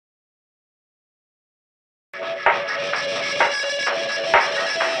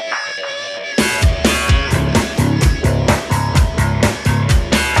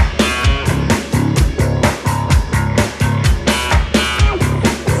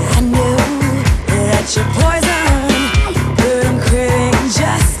but you're poison. But I'm craving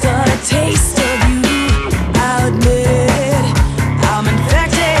just a taste of you. I'll admit I'm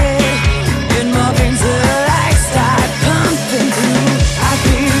infected, and my veins are like start pumping through. I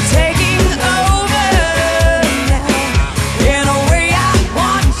feel you taking over now, in a way I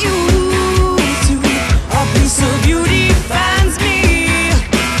want you to. A piece of you defines me.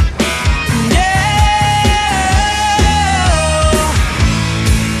 Yeah.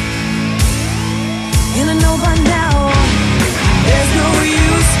 And I know by now